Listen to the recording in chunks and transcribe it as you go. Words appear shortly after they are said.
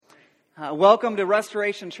Welcome to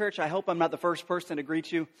Restoration Church. I hope I'm not the first person to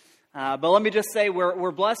greet you. But let me just say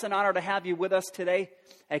we're blessed and honored to have you with us today.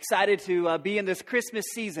 Excited to be in this Christmas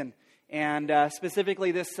season and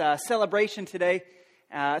specifically this celebration today.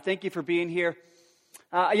 Thank you for being here.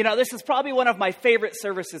 This is probably one of my favorite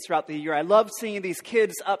services throughout the year. I love seeing these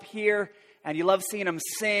kids up here, and you love seeing them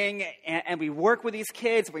sing, and we work with these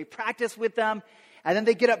kids, and we practice with them, and then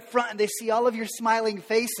they get up front and they see all of your smiling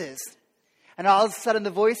faces. And all of a sudden,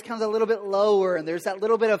 the voice comes a little bit lower, and there's that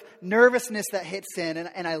little bit of nervousness that hits in,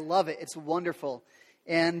 and I love it. It's wonderful.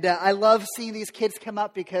 And I love seeing these kids come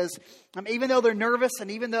up because even though they're nervous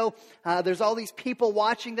and even though there's all these people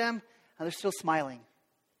watching them, they're still smiling.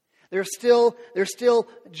 There's still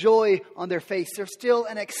joy on their face. There's still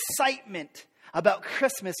an excitement about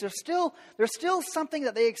Christmas. There's still something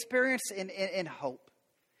that they experience in hope.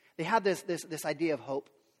 They have this idea of hope.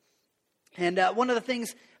 And one of the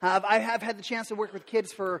things, I have had the chance to work with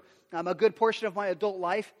kids for a good portion of my adult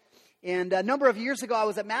life. And a number of years ago, I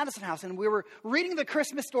was at Madison House, and we were reading the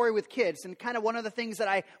Christmas story with kids. And kind of one of the things that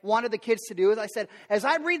I wanted the kids to do is I said, as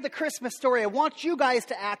I read the Christmas story, I want you guys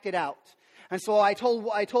to act it out. And so I told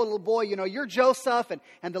a little boy, you're Joseph,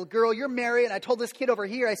 and the girl, you're Mary. And I told this kid over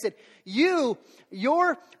here, I said, you're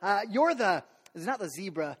the... It's not the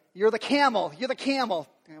zebra. You're the camel. You're the camel.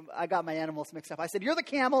 I got my animals mixed up. I said, you're the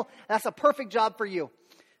camel. That's a perfect job for you.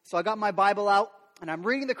 So I got my Bible out, and I'm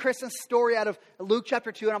reading the Christmas story out of Luke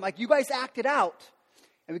chapter 2, and I'm like, you guys act it out.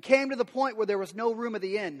 And we came to the point where there was no room at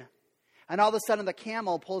the inn. And all of a sudden, the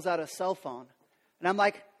camel pulls out a cell phone. And I'm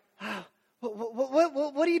like,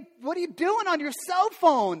 what are you doing on your cell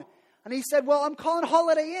phone? And he said, well, I'm calling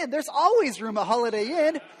Holiday Inn. There's always room at Holiday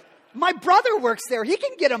Inn. My brother works there. He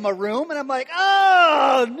can get him a room. And I'm like,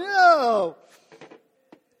 oh, no.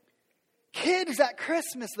 Kids at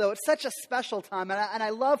Christmas, though, it's such a special time. And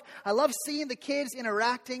I love seeing the kids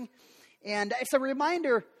interacting. And it's a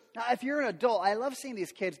reminder, if you're an adult, I love seeing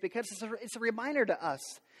these kids because it's a reminder to us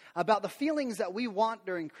about the feelings that we want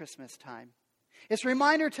during Christmas time. It's a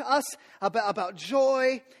reminder to us about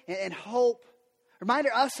joy and hope.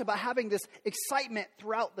 Reminder us about having this excitement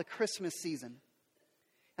throughout the Christmas season.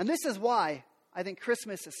 And this is why I think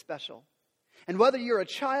Christmas is special. And whether you're a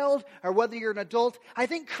child or whether you're an adult, I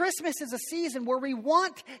think Christmas is a season where we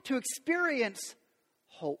want to experience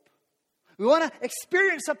hope. We want to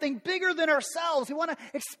experience something bigger than ourselves. We want to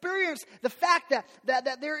experience the fact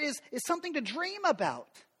that there is something to dream about.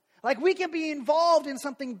 Like we can be involved in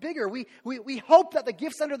something bigger. We hope that the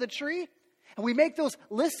gifts under the tree, and we make those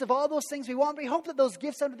lists of all those things we want. We hope that those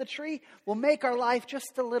gifts under the tree will make our life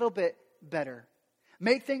just a little bit better.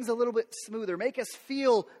 Make things a little bit smoother. Make us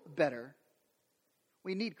feel better.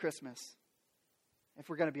 We need Christmas, if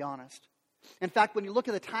we're going to be honest. In fact, when you look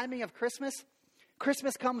at the timing of Christmas,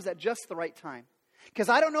 Christmas comes at just the right time. Because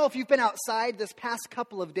I don't know if you've been outside this past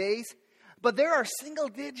couple of days, but there are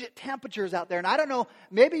single-digit temperatures out there. And I don't know,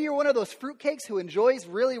 maybe you're one of those fruitcakes who enjoys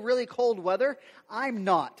really, really cold weather. I'm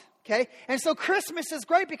not. Okay? And so Christmas is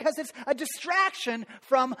great because it's a distraction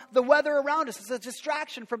from the weather around us. It's a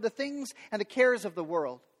distraction from the things and the cares of the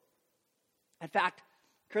world. In fact,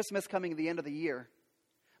 Christmas coming at the end of the year,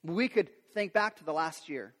 we could think back to the last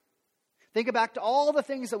year. Think back to all the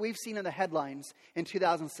things that we've seen in the headlines in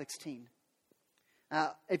 2016.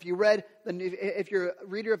 If you're a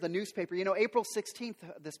reader of the newspaper, April 16th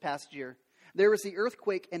this past year, there was the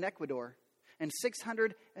earthquake in Ecuador, and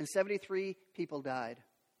 673 people died.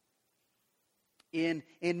 In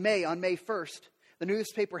May, on May 1st, the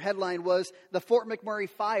newspaper headline was, the Fort McMurray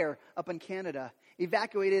fire up in Canada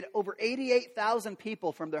evacuated over 88,000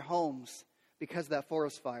 people from their homes because of that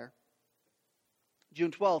forest fire.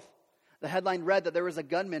 June 12th, the headline read that there was a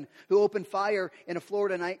gunman who opened fire in a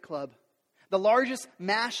Florida nightclub. The largest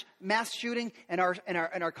mass shooting in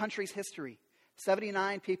our country's history.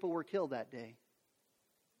 79 people were killed that day.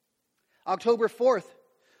 October 4th,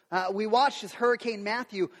 we watched as Hurricane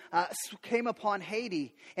Matthew came upon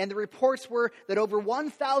Haiti. And the reports were that over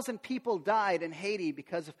 1,000 people died in Haiti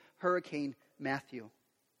because of Hurricane Matthew.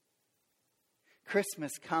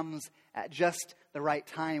 Christmas comes at just the right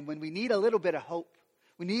time when we need a little bit of hope.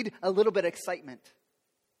 We need a little bit of excitement.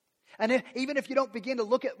 And even if you don't begin to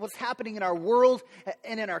look at what's happening in our world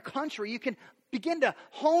and in our country, you can begin to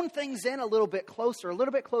hone things in a little bit closer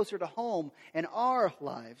to home in our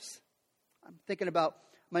lives. I'm thinking about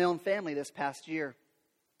my own family this past year.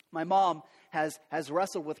 My mom has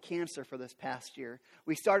wrestled with cancer for this past year.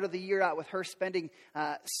 We started the year out with her spending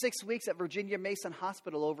 6 weeks at Virginia Mason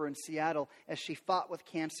Hospital over in Seattle as she fought with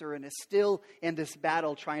cancer and is still in this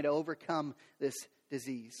battle trying to overcome this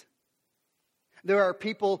disease. There are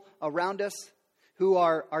people around us who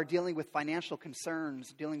are dealing with financial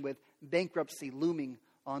concerns, dealing with bankruptcy looming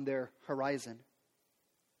on their horizon.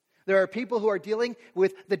 There are people who are dealing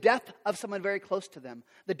with the death of someone very close to them,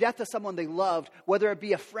 the death of someone they loved, whether it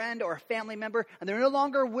be a friend or a family member, and they're no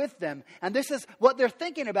longer with them. And this is what they're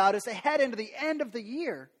thinking about as they head into the end of the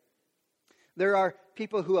year. There are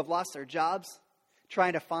people who have lost their jobs,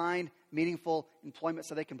 trying to find meaningful employment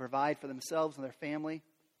so they can provide for themselves and their family.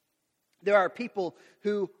 There are people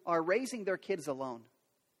who are raising their kids alone.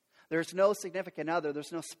 There's no significant other.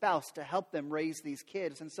 There's no spouse to help them raise these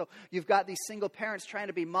kids. And so you've got these single parents trying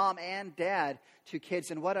to be mom and dad to kids.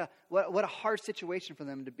 And what a hard situation for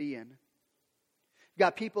them to be in. You've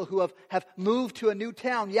got people who have moved to a new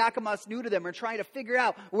town. Yakima's new to them. Are trying to figure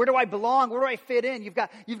out, where do I belong? Where do I fit in? You've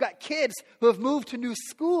got kids who have moved to new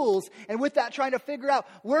schools. And with that, trying to figure out,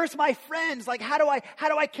 where's my friends? Like, how do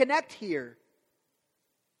I connect here?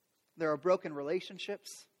 There are broken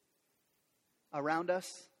relationships around us.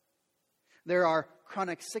 There are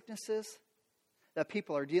chronic sicknesses that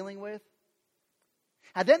people are dealing with.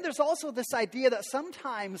 And then there's also this idea that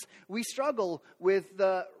sometimes we struggle with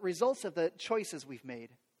the results of the choices we've made.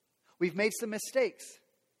 We've made some mistakes,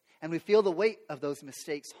 and we feel the weight of those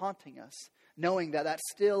mistakes haunting us, knowing that that's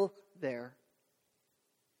still there.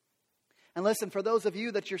 And listen, for those of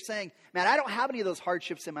you that you're saying, man, I don't have any of those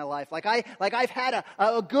hardships in my life. Like I've had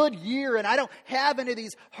a good year and I don't have any of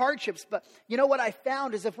these hardships. But you know what I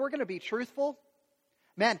found is if we're going to be truthful,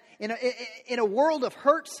 man, in a world of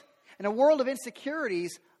hurts, in a world of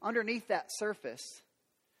insecurities, underneath that surface,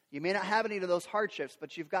 you may not have any of those hardships,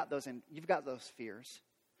 but you've got those fears.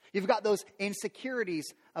 You've got those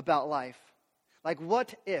insecurities about life. Like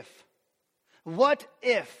what if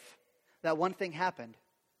that one thing happened?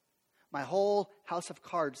 My whole house of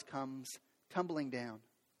cards comes tumbling down.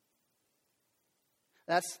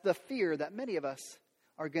 That's the fear that many of us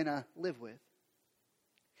are going to live with.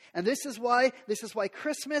 And this is why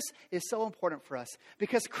Christmas is so important for us.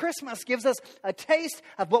 Because Christmas gives us a taste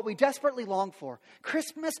of what we desperately long for.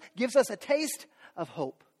 Christmas gives us a taste of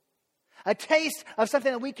hope. A taste of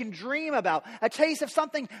something that we can dream about. A taste of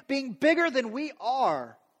something being bigger than we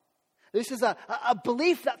are. This is a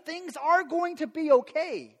belief that things are going to be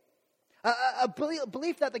okay. A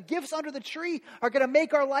belief that the gifts under the tree are going to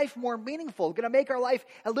make our life more meaningful, going to make our life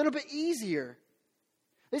a little bit easier.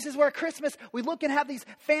 This is where Christmas, we look and have these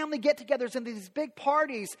family get-togethers and these big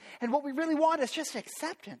parties, and what we really want is just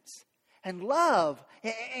acceptance and love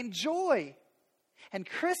and joy. And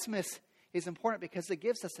Christmas is important because it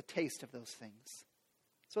gives us a taste of those things.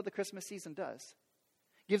 That's what the Christmas season does.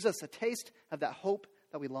 It gives us a taste of that hope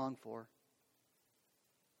that we long for.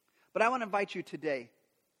 But I want to invite you today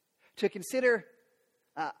to consider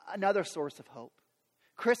another source of hope.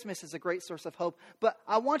 Christmas is a great source of hope, but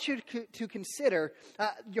I want you to consider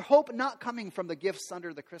your hope not coming from the gifts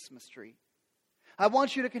under the Christmas tree. I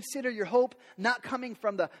want you to consider your hope not coming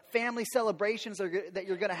from the family celebrations that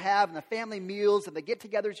you're going to have and the family meals and the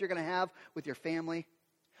get-togethers you're going to have with your family.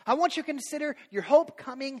 I want you to consider your hope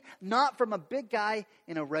coming not from a big guy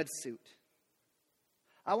in a red suit.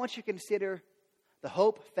 I want you to consider the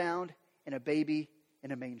hope found in a baby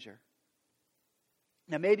in a manger.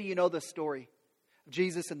 Now, maybe you know the story of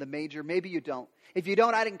Jesus in the manger. Maybe you don't. If you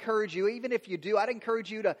don't, I'd encourage you, even if you do, I'd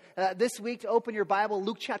encourage you to, this week, to open your Bible,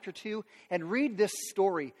 Luke chapter 2, and read this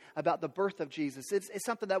story about the birth of Jesus. It's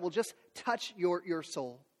something that will just touch your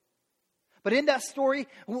soul. But in that story,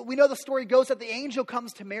 we know the story goes that the angel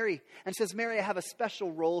comes to Mary and says, Mary, I have a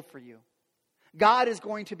special role for you. God is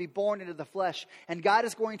going to be born into the flesh, and God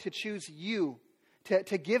is going to choose you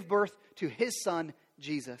to give birth to his son,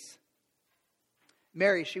 Jesus.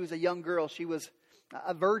 Mary, she was a young girl. She was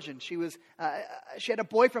a virgin. She had a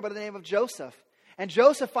boyfriend by the name of Joseph. And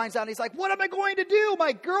Joseph finds out, and he's like, what am I going to do?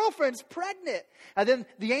 My girlfriend's pregnant. And then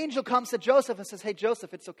the angel comes to Joseph and says, hey,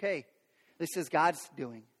 Joseph, it's okay. This is God's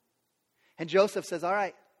doing. And Joseph says, all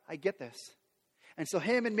right, I get this. And so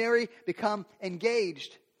him and Mary become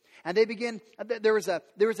engaged. And they begin, there was a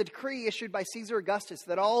decree issued by Caesar Augustus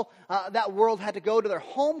that all that world had to go to their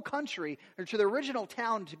home country or to the original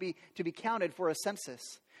town to be counted for a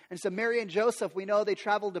census. And so Mary and Joseph, we know they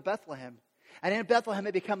traveled to Bethlehem. And in Bethlehem,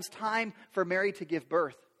 it becomes time for Mary to give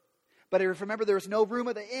birth. But if remember, there was no room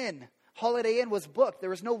at the inn. Holiday Inn was booked.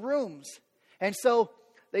 There was no rooms. And so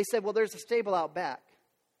they said, well, there's a stable out back.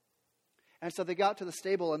 And so they got to the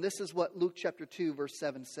stable, and this is what Luke chapter 2, verse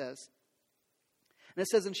 7 says. And it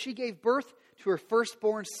says, and she gave birth to her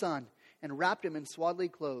firstborn son and wrapped him in swaddling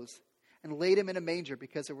clothes and laid him in a manger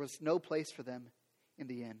because there was no place for them in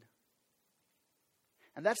the inn.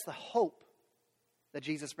 And that's the hope that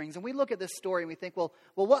Jesus brings. And we look at this story and we think, well,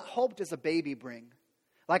 what hope does a baby bring?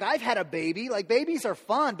 Like, I've had a baby. Like, babies are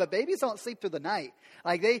fun, but babies don't sleep through the night.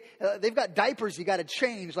 Like, they've got diapers you got to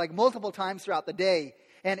change, like, multiple times throughout the day.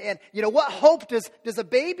 And you know, what hope does a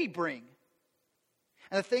baby bring?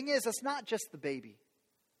 And the thing is, it's not just the baby.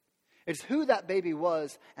 It's who that baby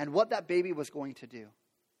was and what that baby was going to do.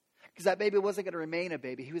 Because that baby wasn't going to remain a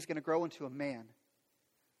baby. He was going to grow into a man.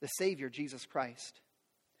 The Savior, Jesus Christ.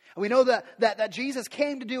 And we know that Jesus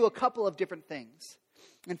came to do a couple of different things.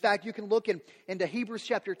 In fact, you can look into Hebrews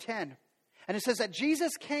chapter 10. And it says that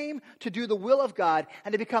Jesus came to do the will of God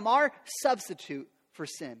and to become our substitute for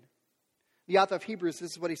sin. The author of Hebrews,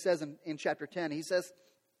 this is what he says in chapter 10. He says,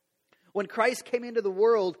 when Christ came into the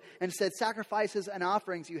world and said, sacrifices and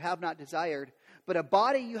offerings you have not desired, but a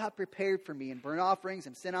body you have prepared for me, and burnt offerings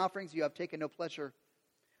and sin offerings you have taken no pleasure.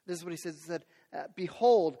 This is what he says. He said,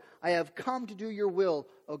 behold, I have come to do your will,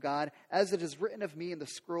 O God, as it is written of me in the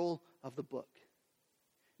scroll of the book.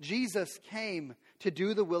 Jesus came to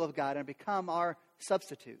do the will of God and become our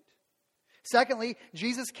substitute. Secondly,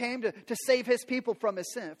 Jesus came to save his people from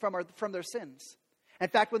his sin, from their sins. In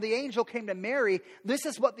fact, when the angel came to Mary, this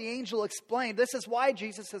is what the angel explained. This is why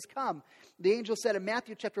Jesus has come. The angel said in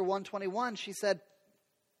Matthew chapter 1:21, she said,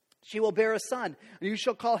 she will bear a son, and you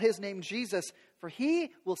shall call his name Jesus, for he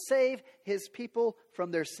will save his people from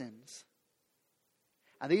their sins.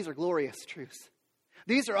 And these are glorious truths.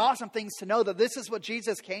 These are awesome things to know that this is what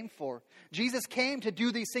Jesus came for. Jesus came to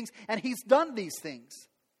do these things, and he's done these things.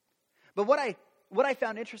 But what I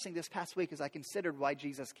found interesting this past week as I considered why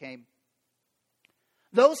Jesus came,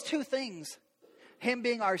 those two things, him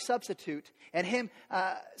being our substitute and him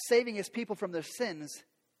saving his people from their sins,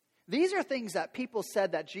 these are things that people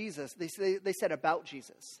said that Jesus, they said about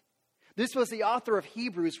Jesus. This was the author of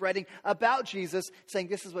Hebrews writing about Jesus, saying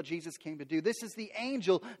this is what Jesus came to do. This is the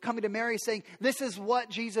angel coming to Mary saying this is what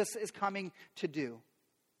Jesus is coming to do.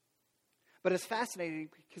 But it's fascinating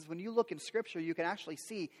because when you look in Scripture, you can actually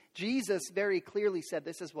see Jesus very clearly said,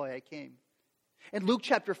 this is why I came. In Luke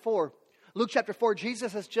chapter 4,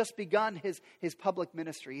 Jesus has just begun his public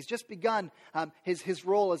ministry. He's just begun his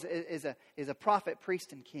role as a prophet,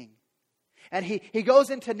 priest, and king. And he goes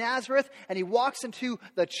into Nazareth and he walks into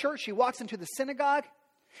the church. He walks into the synagogue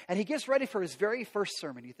and he gets ready for his very first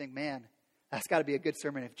sermon. You think, man, that's got to be a good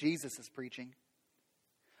sermon if Jesus is preaching.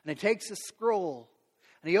 And he takes a scroll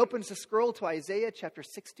and he opens the scroll to Isaiah chapter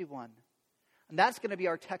 61. And that's going to be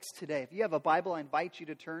our text today. If you have a Bible, I invite you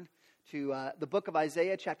to turn to the book of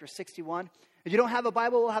Isaiah chapter 61. If you don't have a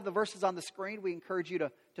Bible, we'll have the verses on the screen. We encourage you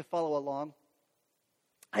to follow along.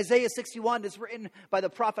 Isaiah 61 is written by the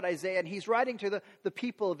prophet Isaiah, and he's writing to the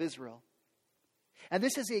people of Israel. And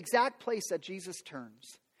this is the exact place that Jesus turns,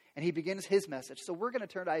 and he begins his message. So we're going to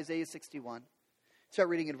turn to Isaiah 61. Start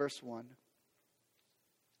reading in verse 1.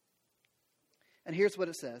 And here's what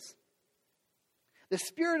it says. The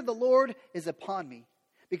Spirit of the Lord is upon me,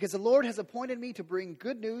 because the Lord has appointed me to bring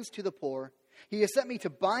good news to the poor. He has sent me to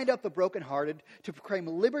bind up the brokenhearted, to proclaim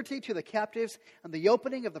liberty to the captives, and the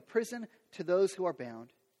opening of the prison to those who are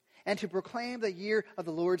bound, and to proclaim the year of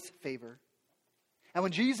the Lord's favor. And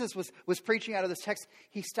when Jesus was preaching out of this text,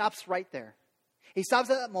 he stops right there. He stops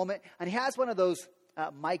at that moment, and he has one of those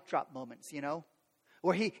mic drop moments, you know,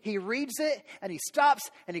 where he reads it, and he stops,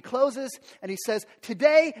 and he closes, and he says,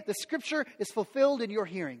 today the scripture is fulfilled in your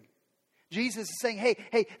hearing. Jesus is saying,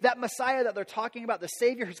 hey, that Messiah that they're talking about, the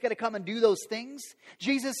Savior who's going to come and do those things,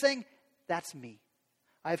 Jesus is saying, that's me.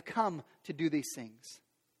 I've come to do these things.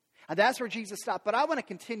 And that's where Jesus stopped. But I want to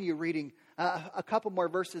continue reading a couple more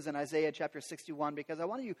verses in Isaiah chapter 61 because I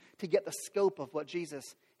want you to get the scope of what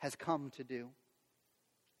Jesus has come to do.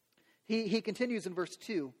 He continues in verse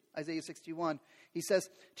 2, Isaiah 61. He says,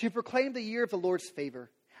 to proclaim the year of the Lord's favor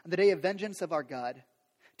and the day of vengeance of our God,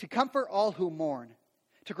 to comfort all who mourn,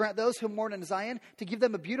 to grant those who mourn in Zion, to give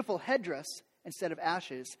them a beautiful headdress instead of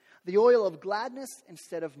ashes, the oil of gladness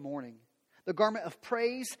instead of mourning, the garment of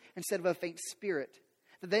praise instead of a faint spirit,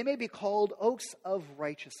 that they may be called oaks of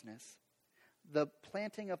righteousness, the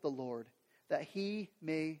planting of the Lord, that he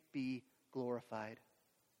may be glorified.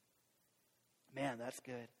 Man, that's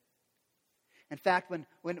good. In fact,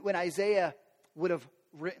 when Isaiah would have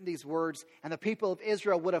written these words and the people of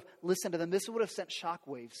Israel would have listened to them, this would have sent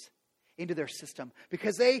shockwaves into their system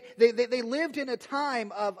because they lived in a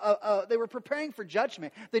time of they were preparing for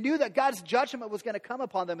judgment. They knew that God's judgment was going to come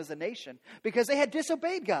upon them as a nation because they had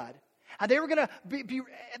disobeyed God. And they were going to be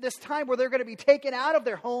at this time where they're going to be taken out of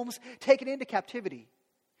their homes, taken into captivity.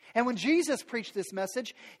 And when Jesus preached this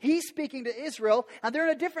message, he's speaking to Israel, and they're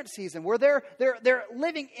in a different season where they're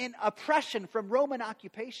living in oppression from Roman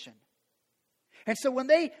occupation. And so when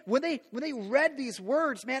they read these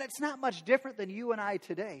words, man, it's not much different than you and I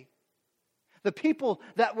today. The people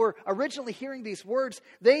that were originally hearing these words,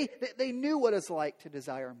 they knew what it was like to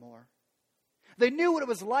desire more. They knew what it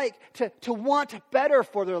was like to want better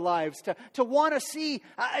for their lives, to want to see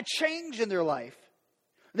a change in their life.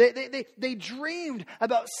 They dreamed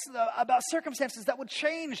about circumstances that would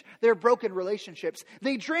change their broken relationships.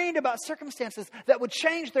 They dreamed about circumstances that would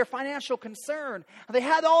change their financial concern. They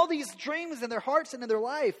had all these dreams in their hearts and in their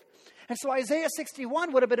life. And so Isaiah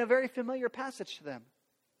 61 would have been a very familiar passage to them,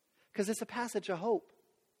 because it's a passage of hope.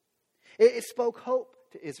 It spoke hope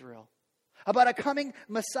to Israel about a coming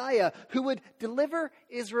Messiah who would deliver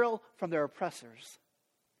Israel from their oppressors.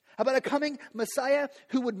 About a coming Messiah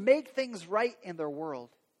who would make things right in their world.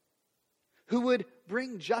 Who would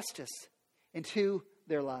bring justice into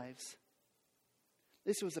their lives.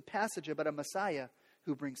 This was a passage about a Messiah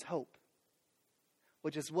who brings hope,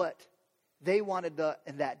 which is what they wanted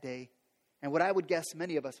in that day, and what I would guess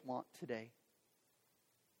many of us want today.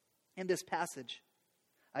 In this passage,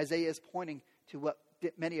 Isaiah is pointing to what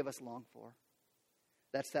many of us long for.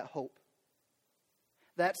 That's that hope.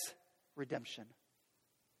 That's redemption.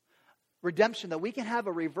 Redemption, that we can have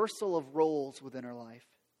a reversal of roles within our life.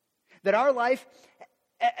 That our life,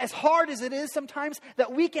 as hard as it is sometimes,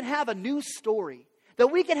 that we can have a new story. That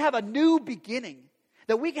we can have a new beginning.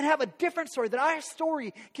 That we can have a different story. That our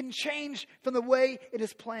story can change from the way it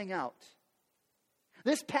is playing out.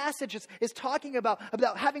 This passage is talking about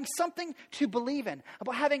having something to believe in.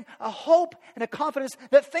 About having a hope and a confidence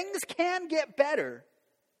that things can get better.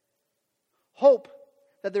 Hope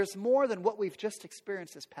that there's more than what we've just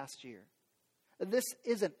experienced this past year. That this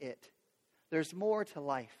isn't it. There's more to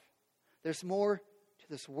life. There's more to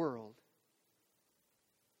this world.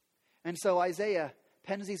 And so Isaiah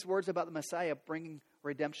pens these words about the Messiah bringing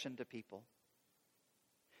redemption to people.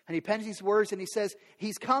 And he pens these words and he says,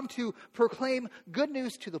 he's come to proclaim good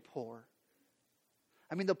news to the poor.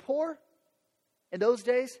 I mean, the poor in those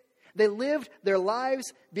days, they lived their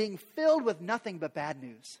lives being filled with nothing but bad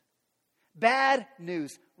news. Bad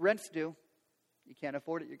news. Rent's due. You can't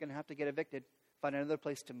afford it. You're going to have to get evicted. Find another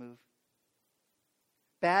place to move.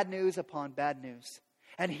 Bad news upon bad news.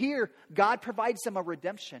 And here, God provides them a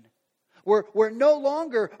redemption. Where no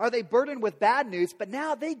longer are they burdened with bad news, but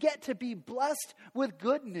now they get to be blessed with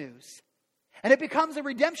good news. And it becomes a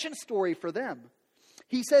redemption story for them.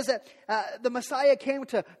 He says that the Messiah came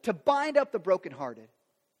to bind up the brokenhearted.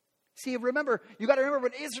 See, remember, you got to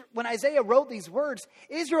remember when Isaiah wrote these words,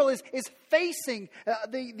 Israel is facing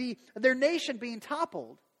their nation being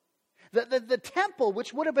toppled. The temple,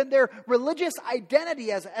 which would have been their religious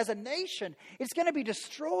identity as a nation, is going to be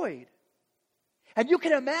destroyed. And you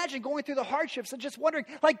can imagine going through the hardships and just wondering,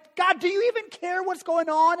 like, God, do you even care what's going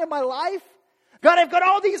on in my life? God, I've got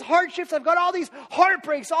all these hardships. I've got all these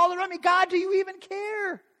heartbreaks all around me. God, do you even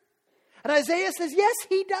care? And Isaiah says, yes,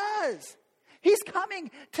 he does. He's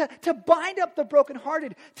coming to bind up the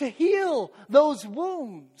brokenhearted, to heal those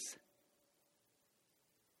wounds.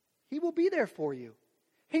 He will be there for you.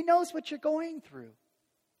 He knows what you're going through.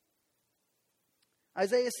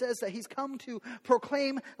 Isaiah says that he's come to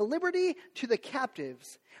proclaim liberty to the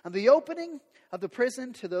captives and the opening of the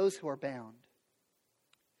prison to those who are bound.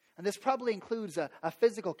 And this probably includes a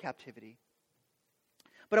physical captivity.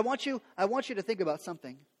 But I want you to think about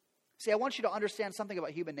something. See, I want you to understand something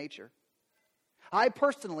about human nature. I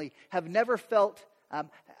personally have never felt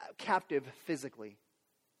captive physically.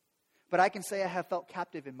 But I can say I have felt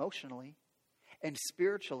captive emotionally and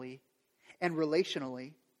spiritually and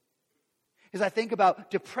relationally. As I think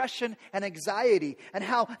about depression and anxiety and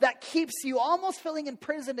how that keeps you almost feeling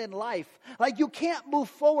imprisoned in life. Like you can't move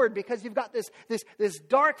forward because you've got this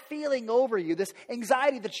dark feeling over you, this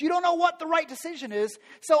anxiety that you don't know what the right decision is.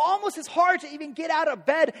 So almost it's hard to even get out of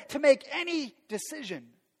bed to make any decision.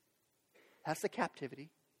 That's the captivity.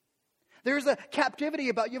 There's a captivity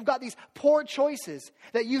about you've got these poor choices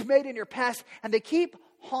that you've made in your past and they keep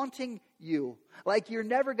haunting you. Like you're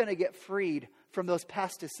never going to get freed from those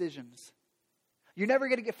past decisions. You're never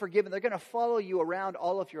going to get forgiven. They're going to follow you around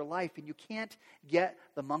all of your life and you can't get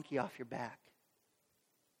the monkey off your back.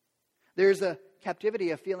 There's a captivity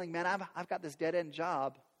of feeling, man, I've got this dead-end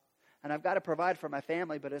job and I've got to provide for my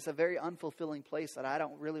family, but it's a very unfulfilling place that I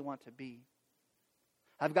don't really want to be.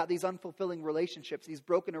 I've got these unfulfilling relationships, these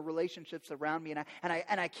broken relationships around me, and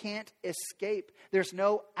I can't escape. There's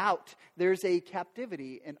no out. There's a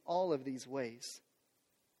captivity in all of these ways.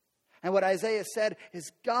 And what Isaiah said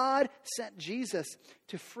is God sent Jesus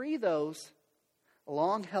to free those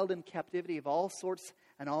long held in captivity of all sorts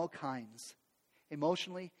and all kinds,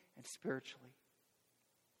 emotionally and spiritually.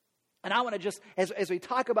 And I want to just, as we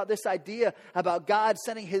talk about this idea about God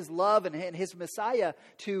sending His love and His Messiah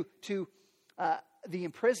to the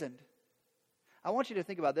imprisoned, I want you to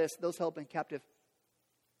think about this, those held captive.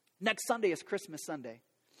 Next Sunday is Christmas Sunday.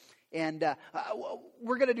 And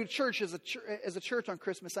we're going to do church as a church on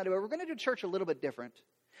Christmas Sunday, but we're going to do church a little bit different.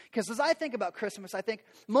 Because as I think about Christmas, I think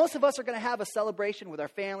most of us are going to have a celebration with our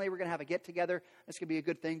family. We're going to have a get-together. It's going to be a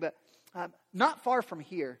good thing. But not far from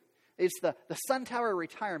here is the Sun Tower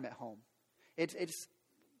Retirement Home. It's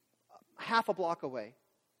half a block away.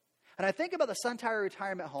 And I think about the Sun Tower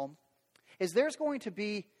Retirement Home is there's going to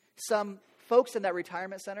be some folks in that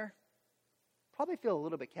retirement center probably feel a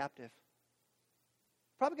little bit captive.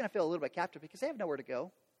 Probably going to feel a little bit captive because they have nowhere to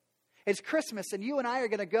go. It's Christmas, and you and I are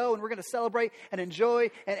going to go, and we're going to celebrate and enjoy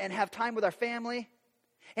and have time with our family.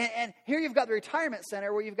 And here you've got the retirement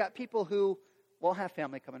center where you've got people who won't have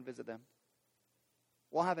family come and visit them.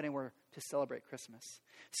 Won't have anywhere to celebrate Christmas.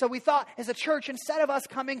 So we thought, as a church, instead of us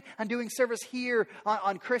coming and doing service here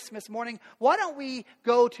on Christmas morning, why don't we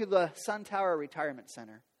go to the Sun Tower Retirement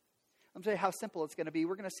Center? I'll tell you how simple it's going to be.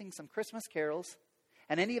 We're going to sing some Christmas carols.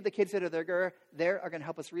 And any of the kids that are there are going to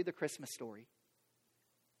help us read the Christmas story.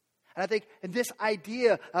 And I think this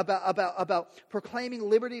idea about proclaiming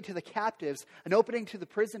liberty to the captives and opening to the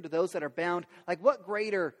prison to those that are bound, like what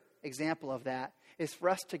greater example of that is for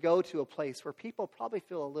us to go to a place where people probably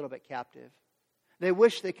feel a little bit captive. They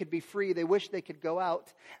wish they could be free. They wish they could go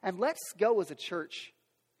out. And let's go as a church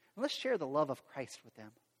and let's share the love of Christ with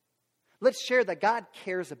them. Let's share that God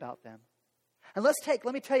cares about them. And let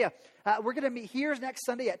me tell you, we're going to meet here next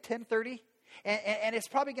Sunday at 10:30, and it's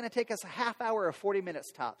probably going to take us a half hour or 40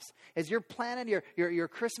 minutes tops. As you're planning your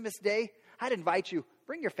Christmas day, I'd invite you,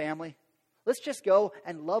 bring your family. Let's just go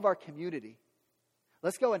and love our community.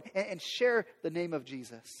 Let's go and share the name of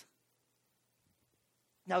Jesus.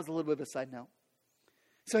 That was a little bit of a side note.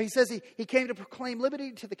 So he says he came to proclaim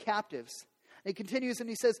liberty to the captives. And he continues and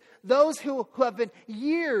he says, those who have been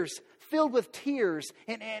years filled with tears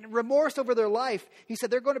and remorse over their life, he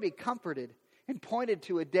said they're going to be comforted and pointed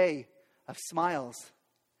to a day of smiles,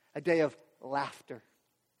 a day of laughter.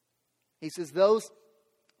 He says those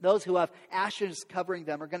who have ashes covering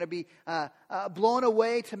them are going to be blown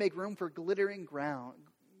away to make room for glittering crowns.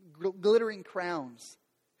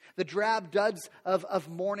 The drab duds of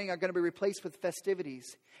mourning are going to be replaced with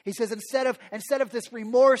festivities. He says instead of this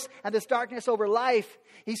remorse and this darkness over life,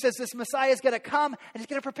 he says this Messiah is going to come and he's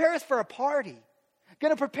going to prepare us for a party.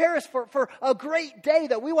 Going to prepare us for a great day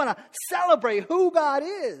that we want to celebrate who God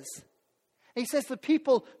is. And he says the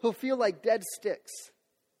people who feel like dead sticks,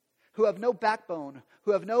 who have no backbone,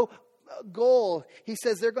 who have no goal, he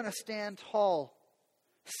says they're going to stand tall,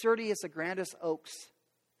 sturdy as the grandest oaks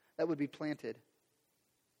that would be planted.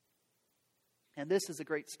 And this is a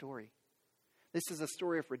great story. This is a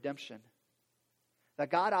story of redemption that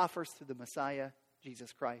God offers through the Messiah,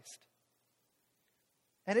 Jesus Christ.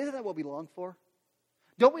 And isn't that what we long for?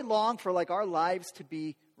 Don't we long for like our lives to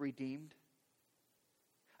be redeemed?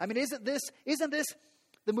 I mean, isn't this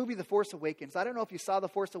the movie The Force Awakens? I don't know if you saw The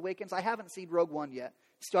Force Awakens. I haven't seen Rogue One yet.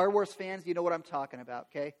 Star Wars fans, you know what I'm talking about,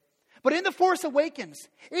 okay? But in The Force Awakens,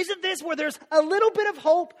 isn't this where there's a little bit of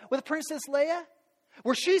hope with Princess Leia?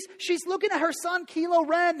 Where she's looking at her son, Kylo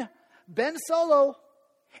Ren, Ben Solo.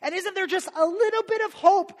 And isn't there just a little bit of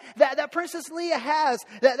hope that Princess Leia has,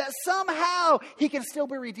 that somehow he can still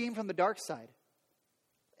be redeemed from the dark side?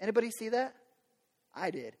 Anybody see that?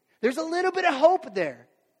 I did. There's a little bit of hope there.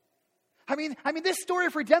 I mean, this story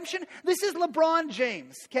of redemption, this is LeBron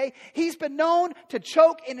James, okay? He's been known to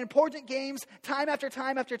choke in important games time after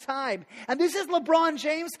time after time. And this is LeBron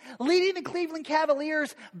James leading the Cleveland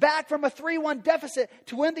Cavaliers back from a 3-1 deficit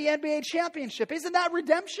to win the NBA championship. Isn't that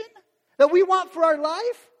redemption that we want for our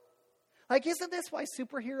life? Like, isn't this why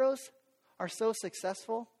superheroes are so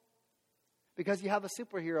successful? Because you have a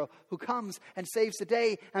superhero who comes and saves the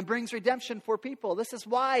day and brings redemption for people. This is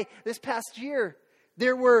why this past year,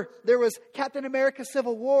 there was Captain America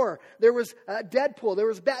Civil War. There was Deadpool. There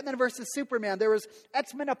was Batman versus Superman. There was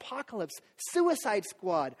X-Men Apocalypse, Suicide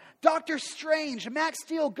Squad, Doctor Strange, Max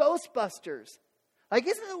Steel, Ghostbusters. Like,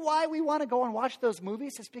 isn't it why we want to go and watch those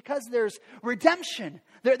movies? It's because there's redemption.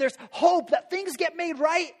 There's hope that things get made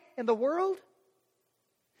right in the world.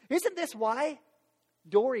 Isn't this why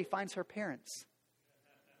Dory finds her parents?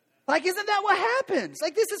 Like, isn't that what happens?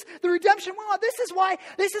 Like, this is the redemption. Wow, this is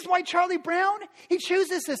why Charlie Brown, he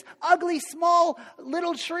chooses this ugly, small,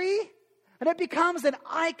 little tree. And it becomes an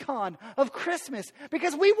icon of Christmas.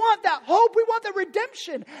 Because we want that hope. We want the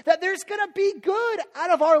redemption. That there's going to be good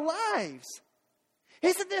out of our lives.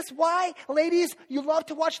 Isn't this why, ladies, you love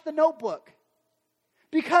to watch The Notebook?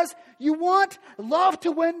 Because you want love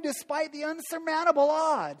to win despite the unsurmountable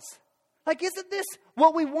odds. Like, isn't this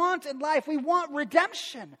what we want in life? We want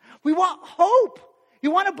redemption. We want hope.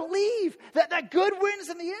 You want to believe that good wins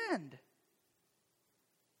in the end.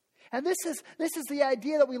 And this is the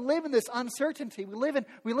idea that we live in this uncertainty. We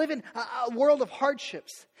live in a world of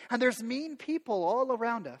hardships. And there's mean people all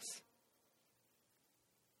around us.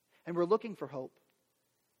 And we're looking for hope.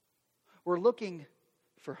 We're looking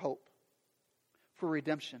for hope, for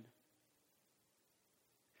redemption.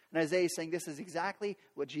 And Isaiah is saying this is exactly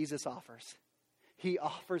what Jesus offers. He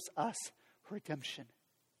offers us redemption,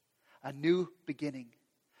 a new beginning,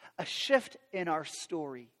 a shift in our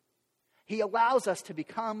story. He allows us to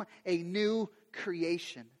become a new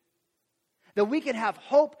creation. That we can have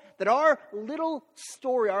hope that our little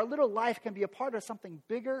story, our little life can be a part of something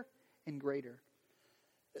bigger and greater.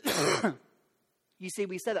 You see,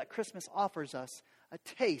 we said that Christmas offers us a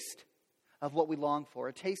taste of what we long for,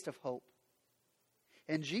 a taste of hope.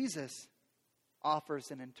 And Jesus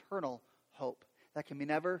offers an eternal hope that can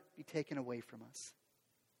never be taken away from us.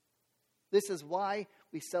 This is why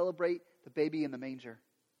we celebrate the baby in the manger.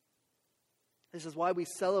 This is why we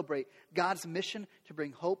celebrate God's mission to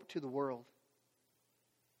bring hope to the world.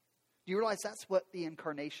 Do you realize that's what the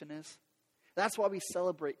incarnation is? That's why we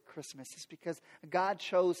celebrate Christmas. It's because God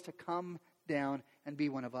chose to come down and be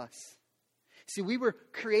one of us. See, we were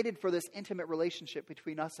created for this intimate relationship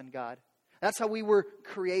between us and God. That's how we were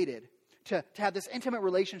created, to have this intimate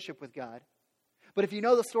relationship with God. But if you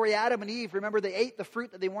know the story, Adam and Eve, remember they ate the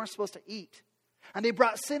fruit that they weren't supposed to eat. And they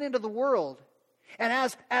brought sin into the world. And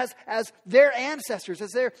as their ancestors,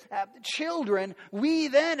 as their children, we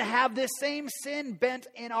then have this same sin bent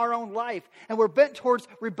in our own life. And we're bent towards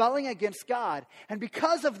rebelling against God. And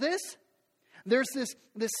because of this, there's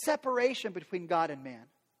this separation between God and man.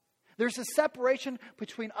 There's a separation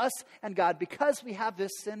between us and God because we have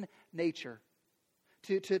this sin nature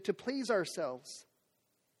to please ourselves.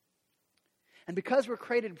 And because we're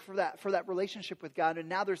created for that relationship with God, and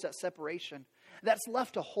now there's that separation, that's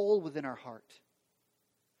left a hole within our heart.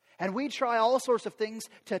 And we try all sorts of things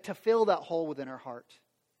to fill that hole within our heart.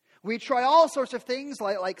 We try all sorts of things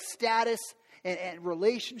like status and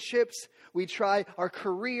relationships. We try our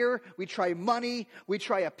career. We try money. We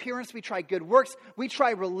try appearance. We try good works. We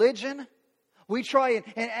try religion. We try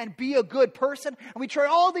and be a good person. And we try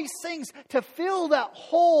all these things to fill that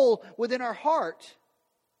hole within our heart.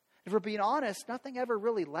 If we're being honest, nothing ever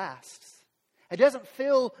really lasts. It doesn't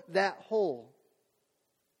fill that hole.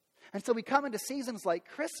 And so we come into seasons like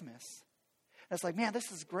Christmas. And it's like, man, this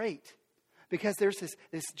is great. Because there's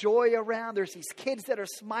this joy around. There's these kids that are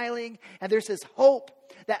smiling. And there's this hope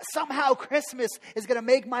that somehow Christmas is going to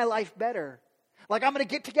make my life better. Like I'm going to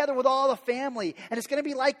get together with all the family. And it's going to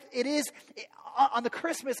be like it is on the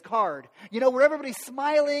Christmas card. You know, where everybody's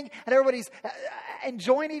smiling and everybody's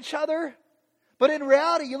enjoying each other. But in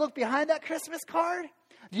reality, you look behind that Christmas card.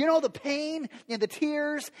 Do you know the pain and the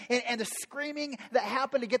tears and the screaming that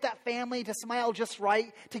happened to get that family to smile just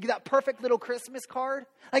right, to get that perfect little Christmas card?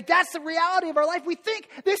 Like that's the reality of our life. We think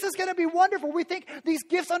this is going to be wonderful. We think these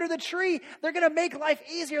gifts under the tree, they're going to make life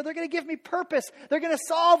easier. They're going to give me purpose. They're going to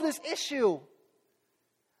solve this issue.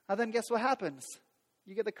 And then guess what happens?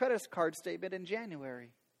 You get the credit card statement in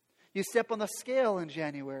January. You step on the scale in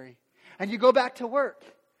January. And you go back to work.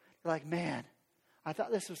 You're like, man, I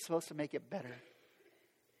thought this was supposed to make it better.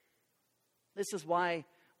 This is why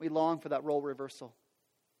we long for that role reversal.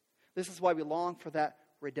 This is why we long for that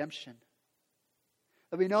redemption.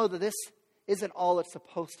 That we know that this isn't all it's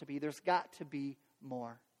supposed to be. There's got to be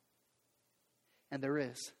more. And there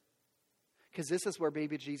is. Because this is where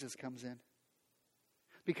baby Jesus comes in.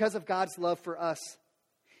 Because of God's love for us,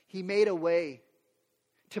 He made a way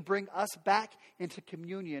to bring us back into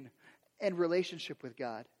communion and relationship with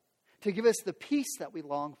God. To give us the peace that we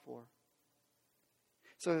long for.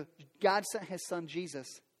 So God sent His Son Jesus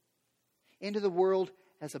into the world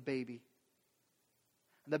as a baby.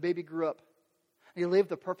 And the baby grew up. And He lived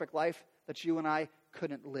the perfect life that you and I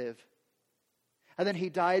couldn't live. And then He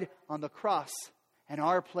died on the cross in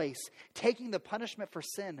our place, taking the punishment for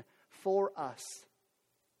sin for us.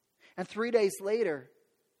 And 3 days later,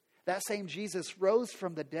 that same Jesus rose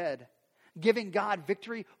from the dead, giving God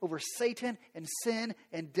victory over Satan and sin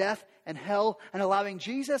and death and hell, and allowing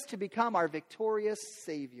Jesus to become our victorious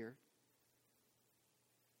Savior.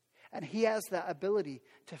 And He has that ability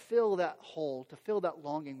to fill that hole, to fill that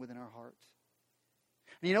longing within our heart.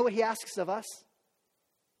 And you know what He asks of us?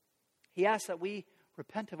 He asks that we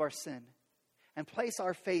repent of our sin and place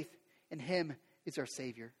our faith in Him as our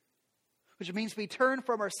Savior. Which means we turn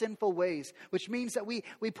from our sinful ways. Which means that we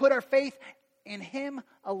put our faith in Him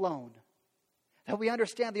alone. That we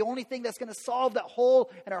understand the only thing that's going to solve that hole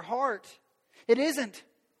in our heart, it isn't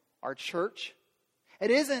our church. It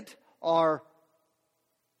isn't our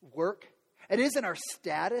work. It isn't our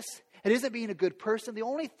status. It isn't being a good person. The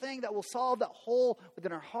only thing that will solve that hole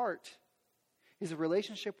within our heart is a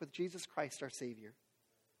relationship with Jesus Christ, our Savior.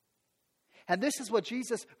 And this is what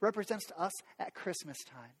Jesus represents to us at Christmas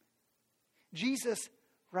time. Jesus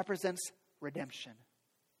represents redemption.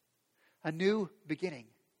 A new beginning,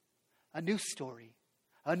 a new story,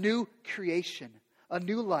 a new creation, a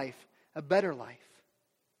new life, a better life.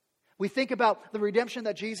 We think about the redemption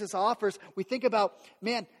that Jesus offers. We think about,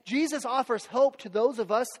 man, Jesus offers hope to those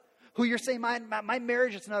of us who you're saying, my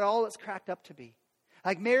marriage is not all it's cracked up to be.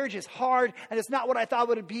 Like marriage is hard and it's not what I thought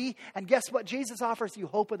it would be. And guess what? Jesus offers you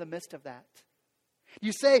hope in the midst of that.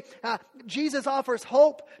 You say, Jesus offers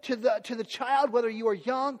hope to the child, whether you are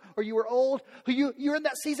young or you are old, who you're in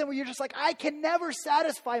that season where you're just like, I can never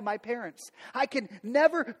satisfy my parents. I can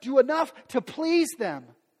never do enough to please them.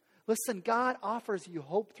 Listen, God offers you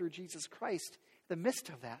hope through Jesus Christ in the midst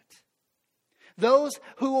of that. Those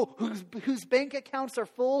whose bank accounts are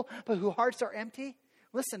full, but whose hearts are empty,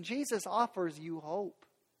 listen, Jesus offers you hope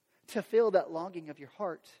to fill that longing of your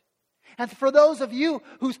heart. And for those of you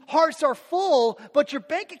whose hearts are full, but your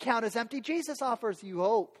bank account is empty, Jesus offers you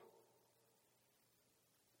hope.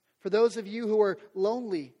 For those of you who are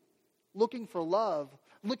lonely, looking for love,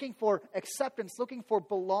 looking for acceptance, looking for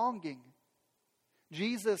belonging,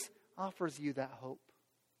 Jesus offers you that hope.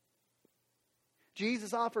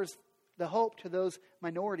 Jesus offers the hope to those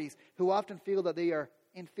minorities who often feel that they are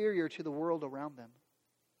inferior to the world around them.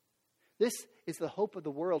 This is the hope of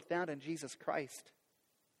the world found in Jesus Christ.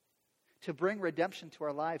 To bring redemption to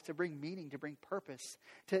our lives, to bring meaning, to bring purpose,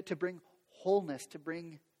 to bring wholeness, to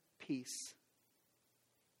bring peace.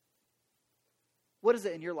 What is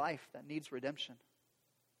it in your life that needs redemption?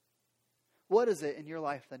 What is it in your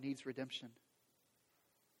life that needs redemption?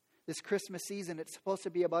 This Christmas season, it's supposed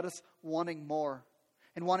to be about us wanting more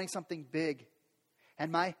and wanting something big.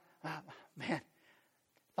 And man, if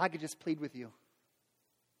I could just plead with you.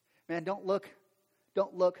 Man, don't look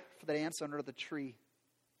for that answer under the tree.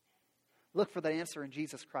 Look for that answer in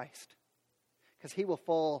Jesus Christ. Because He will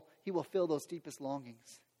fill those deepest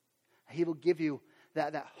longings. He will give you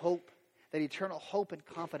that hope, that eternal hope and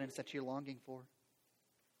confidence that you're longing for.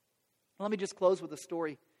 Let me just close with a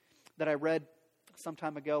story that I read some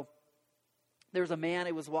time ago. There was a man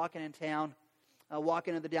who was walking in town,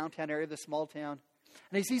 walking in the downtown area of the small town.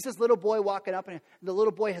 And he sees this little boy walking up, and the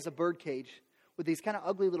little boy has a bird cage with these kind of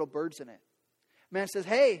ugly little birds in it. Man says,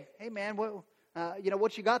 hey man,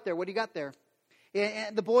 what you got there? What do you got there?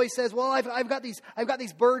 And the boy says, well, I've got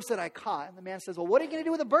these birds that I caught. And the man says, well, what are you going to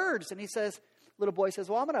do with the birds? And he says, little boy says,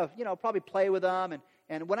 well, I'm going to, probably play with them.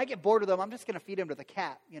 And when I get bored of them, I'm just going to feed them to the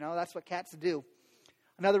cat. That's what cats do.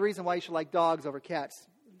 Another reason why you should like dogs over cats.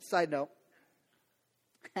 Side note.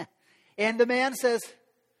 And the man says,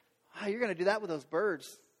 oh, you're going to do that with those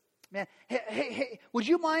birds. Man, hey, would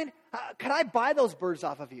you mind? Could I buy those birds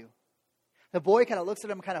off of you? The boy kind of looks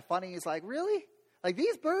at him kind of funny. He's like, really? Like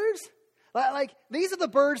these birds? Like these are the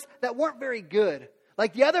birds that weren't very good.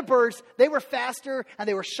 Like the other birds, they were faster and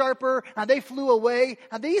they were sharper and they flew away.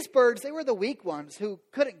 And these birds, they were the weak ones who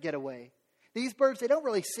couldn't get away. These birds, they don't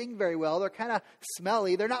really sing very well. They're kind of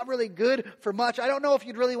smelly. They're not really good for much. I don't know if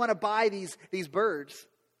you'd really want to buy these birds.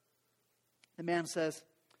 The man says,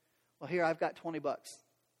 well, here, I've got $20.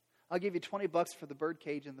 I'll give you $20 for the bird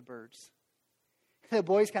cage and the birds. The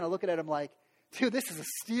boys kind of looking at him like, dude, this is a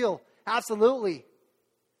steal. Absolutely.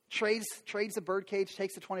 Trades the bird cage,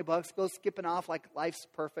 takes the $20, goes skipping off like life's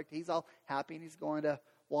perfect. He's all happy and he's going to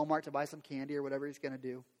Walmart to buy some candy or whatever he's going to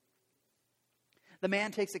do. The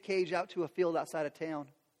man takes the cage out to a field outside of town.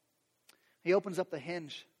 He opens up the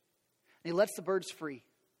hinge and he lets the birds free.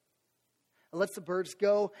 And lets the birds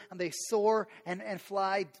go and they soar and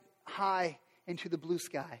fly high into the blue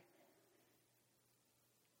sky.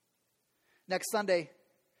 Next Sunday,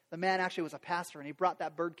 the man actually was a pastor and he brought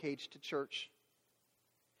that bird cage to church.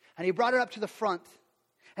 And he brought it up to the front.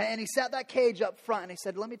 And he sat that cage up front and he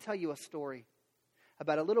said, let me tell you a story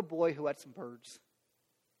about a little boy who had some birds.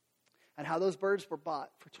 And how those birds were bought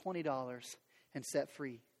for $20 and set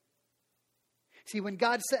free. See, when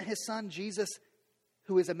God sent His Son, Jesus,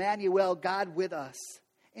 who is Emmanuel, God with us,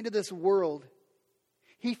 into this world,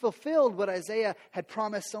 He fulfilled what Isaiah had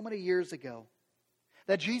promised so many years ago.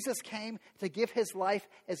 That Jesus came to give His life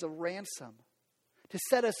as a ransom, to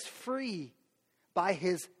set us free by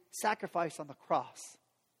His sacrifice on the cross.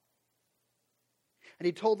 And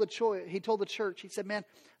He told the church, He said, man,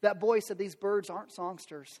 that boy said these birds aren't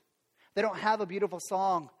songsters. They don't have a beautiful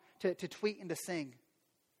song to tweet and to sing.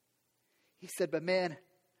 He said, but man,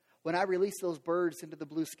 when I released those birds into the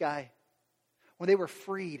blue sky, when they were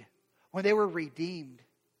freed, when they were redeemed,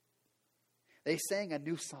 they sang a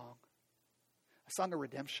new song. a song of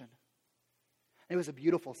redemption. It was a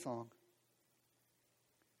beautiful song.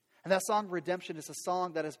 And that song of redemption is a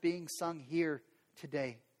song that is being sung here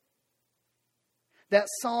today. That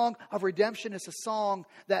song of redemption is a song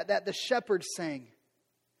that the shepherds sang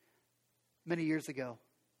many years ago.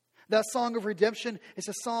 That song of redemption is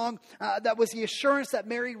a song that was the assurance that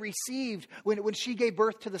Mary received when she gave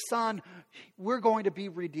birth to the Son. We're going to be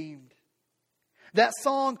redeemed. That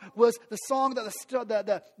song was the song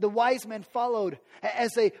that the wise men followed.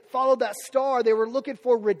 As they followed that star, they were looking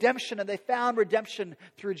for redemption, and they found redemption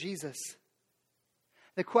through Jesus.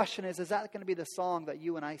 The question is that going to be the song that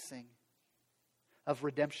you and I sing of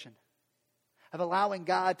redemption? Of allowing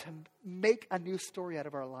God to make a new story out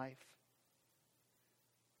of our life?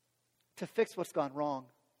 To fix what's gone wrong?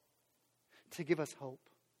 To give us hope?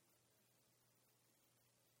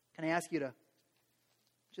 Can I ask you to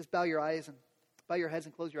just bow your heads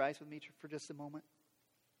and close your eyes with me for just a moment?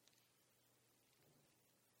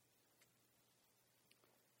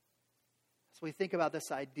 As we think about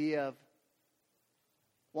this idea of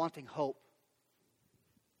wanting hope,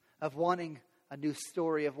 of wanting a new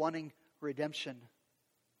story, of wanting redemption,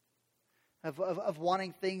 of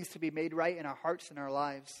wanting things to be made right in our hearts and our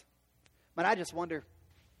lives. Man, I just wonder,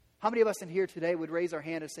 how many of us in here today would raise our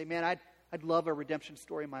hand and say, man, I'd love a redemption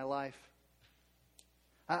story in my life.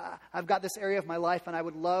 I've got this area of my life, and I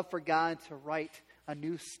would love for God to write a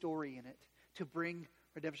new story in it, to bring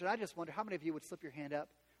redemption. I just wonder how many of you would slip your hand up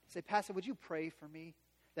and say, Pastor, would you pray for me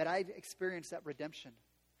that I experience that redemption,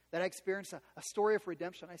 that I experience a story of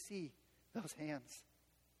redemption? I see those hands.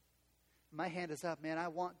 My hand is up. Man, I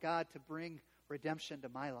want God to bring redemption to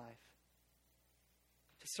my life,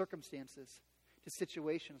 to circumstances, to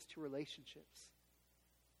situations, to relationships.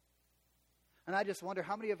 And I just wonder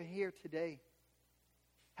how many of you here today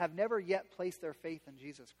have never yet placed their faith in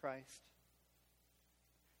Jesus Christ,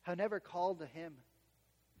 have never called to Him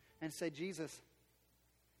and said, Jesus,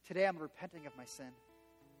 today I'm repenting of my sin,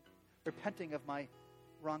 repenting of my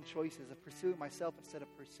wrong choices, of pursuing myself instead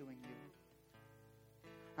of pursuing you.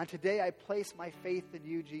 And today I place my faith in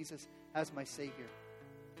you, Jesus, as my Savior.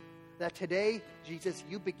 That today, Jesus,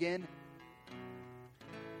 you begin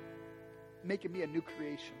making me a new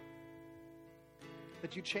creation.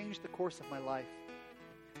 That you change the course of my life.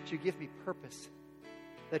 That you give me purpose.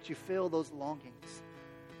 That you fill those longings.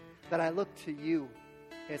 That I look to you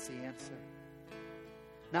as the answer.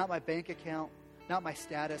 Not my bank account, not my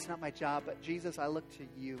status, not my job, but Jesus, I look to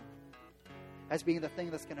you as being the thing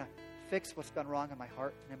that's going to fix what's gone wrong in my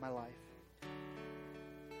heart and in my life.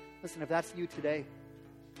 Listen, if that's you today,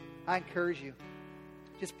 I encourage you,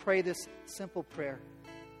 just pray this simple prayer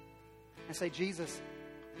and say, Jesus,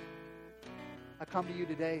 I come to you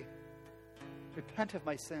today, repent of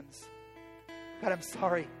my sins. God, I'm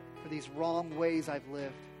sorry for these wrong ways I've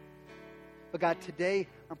lived. But God, today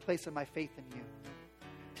I'm placing my faith in you.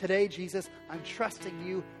 Today, Jesus, I'm trusting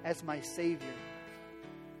you as my Savior.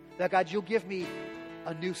 That God, you'll give me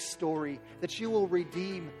a new story, that you will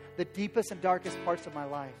redeem the deepest and darkest parts of my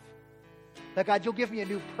life. That God, you'll give me a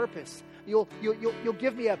new purpose. You'll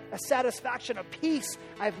give me a satisfaction, a peace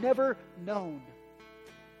I've never known.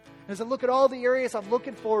 As I look at all the areas I'm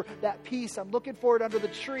looking for that peace, I'm looking for it under the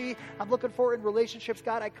tree, I'm looking for it in relationships,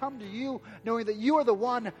 God, I come to you knowing that you are the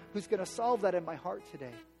one who's going to solve that in my heart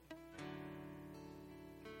today.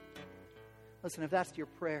 Listen, if that's your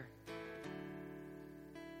prayer,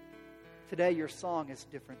 today your song is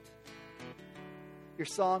different. Your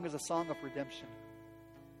song is a song of redemption.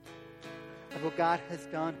 Of what God has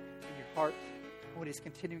done in your heart and what He's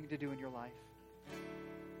continuing to do in your life.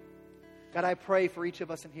 God, I pray for each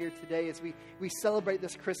of us in here today as we celebrate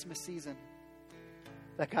this Christmas season,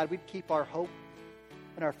 that God, we'd keep our hope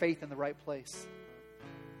and our faith in the right place.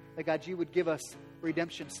 That God, you would give us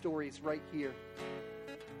redemption stories right here.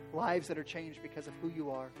 Lives that are changed because of who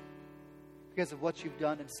you are, because of what you've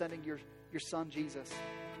done in sending your Son Jesus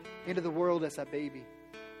into the world as a baby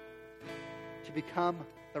to become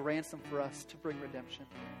the ransom for us, to bring redemption.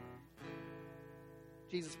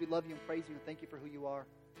 Jesus, we love you and praise you and thank you for who you are.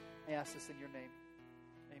 I ask this in your name.